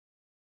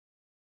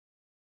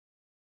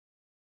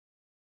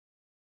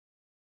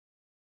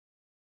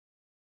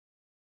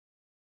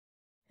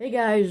Hey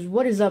guys,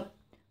 what is up?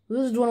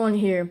 This is 21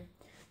 here.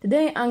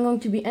 Today I'm going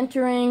to be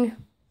entering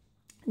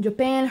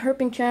Japan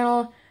Herping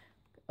Channel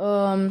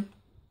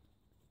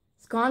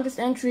contest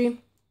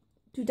entry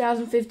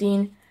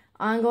 2015.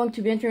 I'm going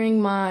to be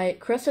entering my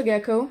Crescent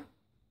Gecko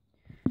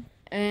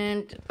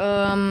and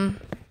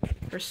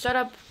for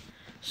setup.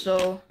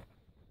 So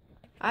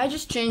I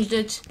just changed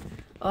it.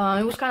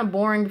 It was kind of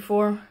boring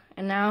before,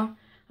 and now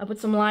I put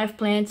some live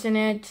plants in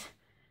it.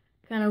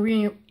 Kind of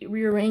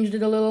rearranged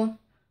it a little.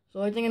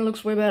 So I think it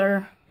looks way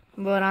better,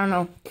 but I don't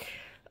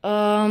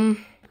know.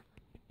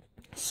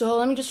 So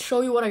let me just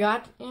show you what I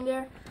got in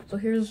there. So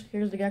here's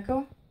the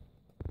gecko.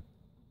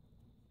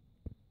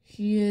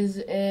 She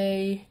is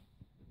a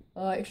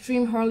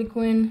extreme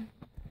Harlequin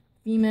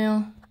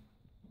female.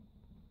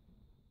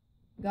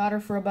 Got her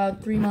for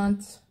about 3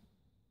 months.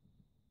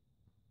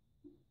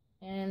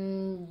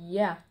 And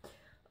yeah.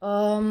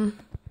 Let me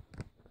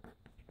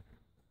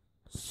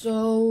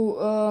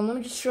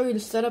just show you the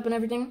setup and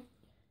everything.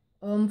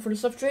 For the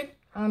substrate,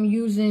 I'm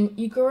using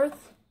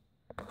Eco-Earth.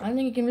 I don't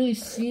think you can really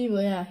see,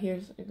 but yeah, you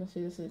can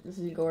see this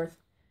is Eco-Earth,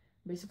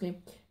 basically.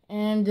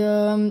 And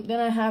then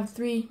I have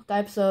 3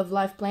 types of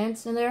live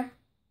plants in there.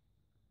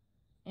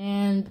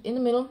 And in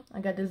the middle, I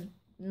got this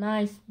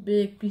nice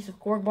big piece of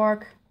cork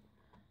bark.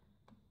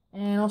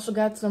 And also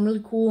got some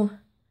really cool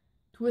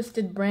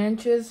twisted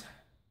branches.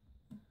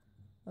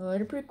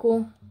 They're pretty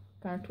cool,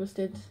 kind of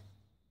twisted.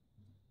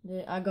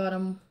 I got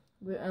them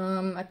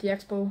at the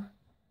expo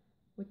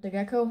with the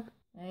gecko.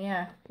 And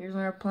yeah, here's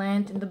another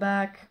plant in the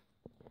back.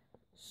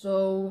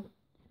 So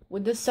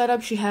with this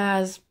setup, she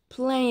has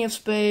plenty of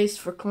space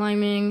for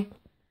climbing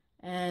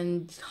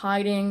and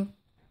hiding.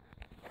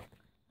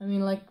 I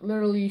mean, like,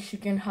 literally she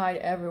can hide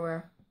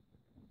everywhere.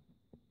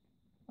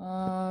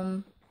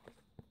 So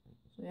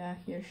yeah,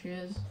 here she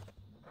is,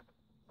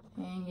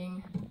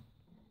 hanging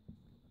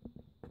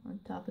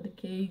on top of the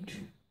cage.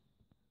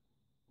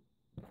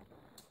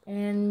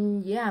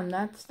 And yeah,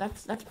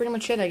 that's pretty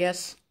much it, I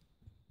guess.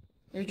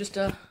 There's just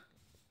a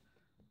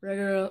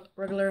regular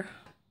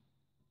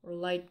or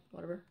light,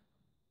 whatever,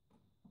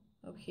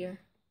 up here.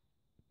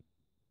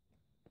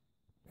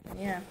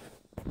 Yeah,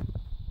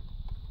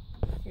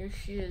 here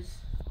she is.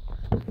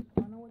 I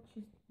don't know what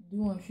she's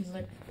doing. She's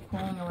like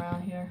crawling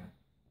around here.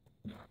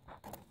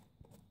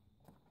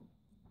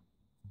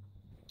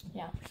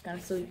 Yeah, it's kind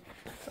of silly.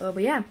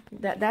 But yeah,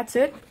 that's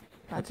it.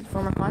 That's it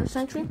for my contest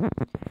entry.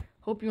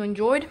 Hope you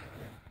enjoyed.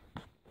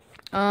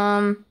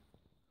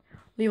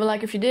 Leave a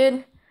like if you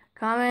did.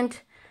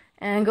 Comment,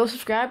 and go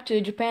subscribe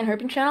to Japan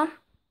Herping Channel.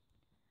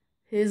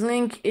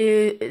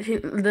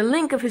 The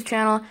link of his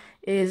channel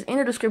is in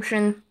the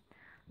description.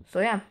 So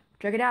yeah,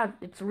 check it out.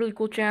 It's a really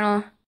cool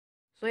channel.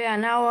 So yeah,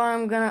 now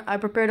I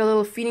prepared a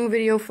little feeding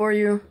video for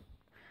you.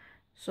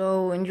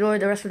 So enjoy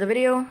the rest of the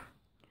video,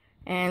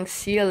 and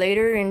see you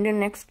later in the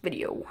next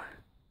video.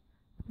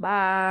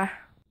 Bye.